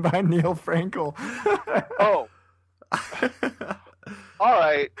written by Neil Frankel? Oh. All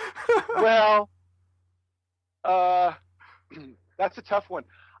right. Well, that's a tough one.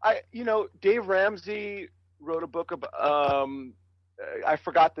 Dave Ramsey wrote a book about, I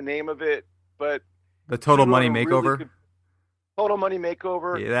forgot the name of it, but The Total Money Makeover. Total Money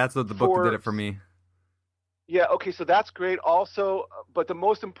Makeover. Yeah, that's what the book that did it for me. Yeah. Okay. So that's great. Also, but the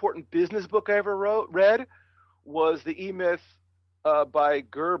most important business book I ever read was The E-Myth by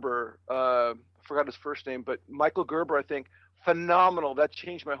Gerber. I forgot his first name, but Michael Gerber, I think. Phenomenal. That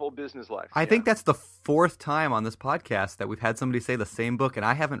changed my whole business life. I think that's the 4th time on this podcast that we've had somebody say the same book, and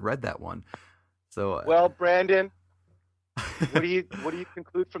I haven't read that one. So, well, Brandon, what do you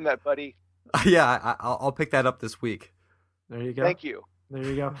conclude from that, buddy? Yeah, I'll pick that up this week. There you go. Thank you. There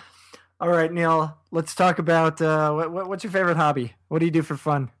you go. All right, Neil, let's talk about what's your favorite hobby? What do you do for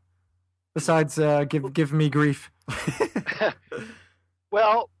fun besides give me grief?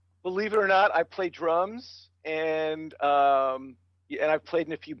 Well, believe it or not, I play drums, and I've played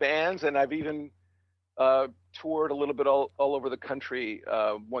in a few bands, and I've even toured a little bit all over the country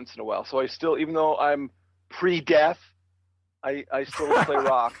once in a while. So I still, even though I'm pre-death, I still play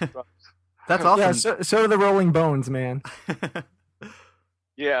rock drums. That's awesome. Yeah, so are the Rolling Bones, man.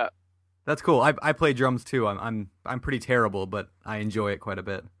 Yeah. That's cool. I play drums too. I'm pretty terrible, but I enjoy it quite a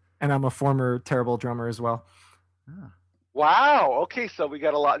bit. And I'm a former terrible drummer as well. Ah. Wow. Okay, so we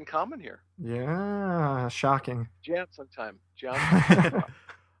got a lot in common here. Yeah, shocking. Jam sometime. Jam.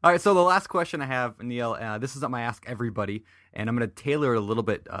 All right, so the last question I have, Neil, this is something I ask everybody, and I'm going to tailor it a little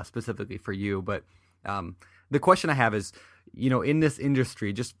bit specifically for you. But the question I have is, in this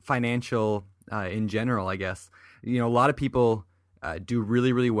industry, just financial in general, I guess, a lot of people do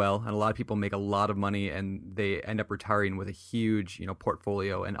really, really well, and a lot of people make a lot of money, and they end up retiring with a huge,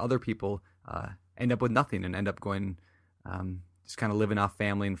 portfolio, and other people end up with nothing and end up going just kind of living off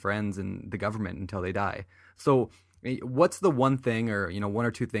family and friends and the government until they die. So what's the one thing or, one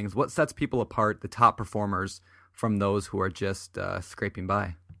or two things, what sets people apart, the top performers, from those who are just scraping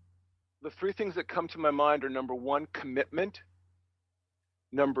by? The 3 things that come to my mind are: number 1, commitment;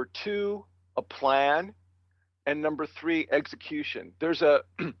 number 2, a plan; and number 3, execution. There's a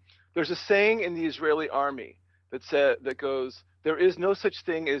saying in the Israeli army that goes, "There is no such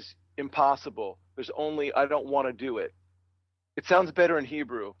thing as impossible. There's only I don't want to do it." It sounds better in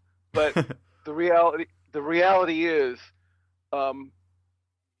Hebrew, but the reality is,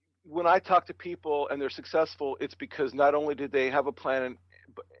 when I talk to people and they're successful, it's because not only did they have a plan and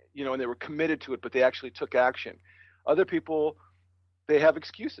they were committed to it, but they actually took action. Other people, they have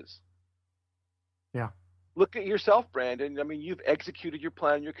excuses. Yeah. Look at yourself, Brandon. I mean, you've executed your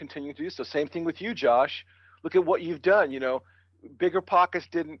plan and you're continuing to do so. Same thing with you, Josh. Look at what you've done. Bigger Pockets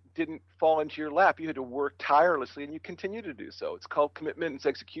didn't fall into your lap. You had to work tirelessly, and you continue to do so. It's called commitment and it's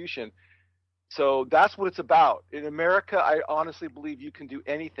execution. So that's what it's about. In America, I honestly believe you can do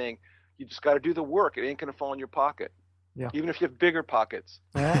anything. You just got to do the work. It ain't going to fall in your pocket. Yeah. Even if you have bigger pockets.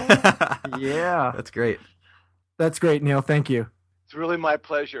 Yeah. That's great. That's great, Neil. Thank you. It's really my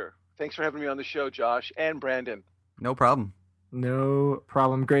pleasure. Thanks for having me on the show, Josh and Brandon. No problem. No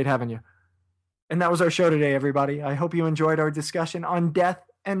problem. Great having you. And that was our show today, everybody. I hope you enjoyed our discussion on death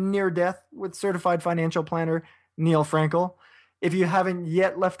and near death with certified financial planner Neil Frankel. If you haven't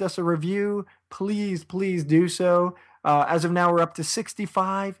yet left us a review, please do so. As of now, we're up to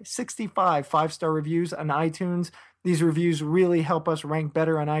 65 5-star reviews on iTunes. These reviews really help us rank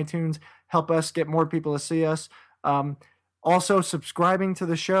better on iTunes, help us get more people to see us. Also, subscribing to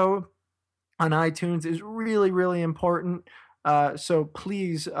the show on iTunes is really, really important. So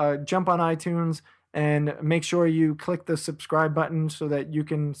please jump on iTunes and make sure you click the subscribe button so that you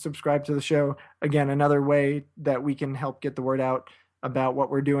can subscribe to the show. Again, another way that we can help get the word out about what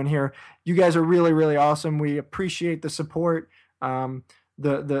we're doing here. You guys are really, really awesome. We appreciate the support. The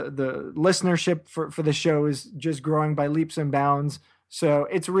listenership for the show is just growing by leaps and bounds. So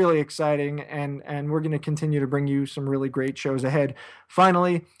it's really exciting, and we're going to continue to bring you some really great shows ahead.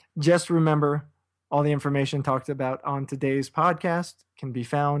 Finally, just remember, all the information talked about on today's podcast can be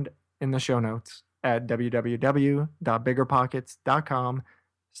found in the show notes at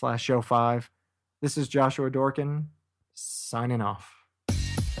www.biggerpockets.com/show5. This is Joshua Dorkin signing off.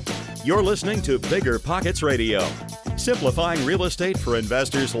 You're listening to Bigger Pockets Radio, simplifying real estate for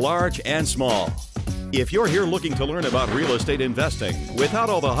investors large and small. If you're here looking to learn about real estate investing without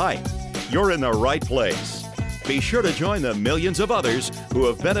all the hype, you're in the right place. Be sure to join the millions of others who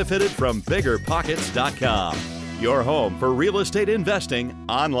have benefited from BiggerPockets.com, your home for real estate investing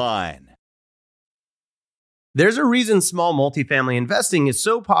online. There's a reason small multifamily investing is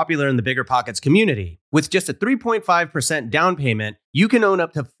so popular in the Bigger Pockets community. With just a 3.5% down payment, you can own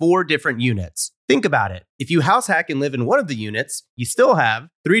up to 4 different units. Think about it. If you house hack and live in one of the units, you still have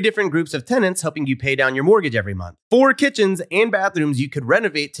 3 different groups of tenants helping you pay down your mortgage every month, 4 kitchens and bathrooms you could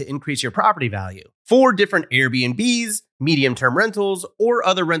renovate to increase your property value, 4 different Airbnbs, medium-term rentals, or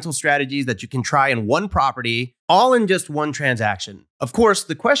other rental strategies that you can try in one property, all in just one transaction. Of course,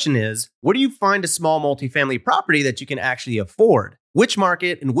 the question is, where do you find a small multifamily property that you can actually afford? Which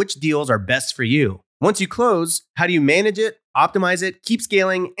market and which deals are best for you? Once you close, how do you manage it, optimize it, keep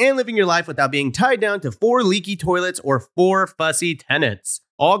scaling, and living your life without being tied down to 4 leaky toilets or 4 fussy tenants?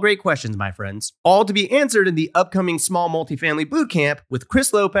 All great questions, my friends. All to be answered in the upcoming Small Multifamily Bootcamp with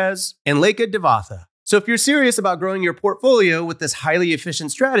Chris Lopez and Leica Devatha. So if you're serious about growing your portfolio with this highly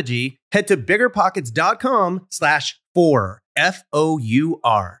efficient strategy, head to biggerpockets.com/4,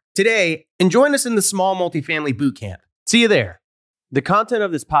 F-O-U-R, today and join us in the Small Multifamily Bootcamp. See you there. The content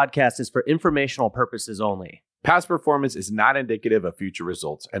of this podcast is for informational purposes only. Past performance is not indicative of future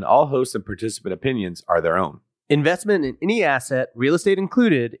results, and all host and participant opinions are their own. Investment in any asset, real estate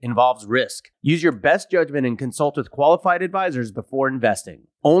included, involves risk. Use your best judgment and consult with qualified advisors before investing.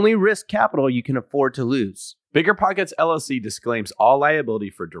 Only risk capital you can afford to lose. Bigger Pockets LLC disclaims all liability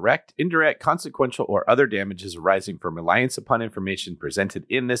for direct, indirect, consequential, or other damages arising from reliance upon information presented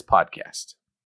in this podcast.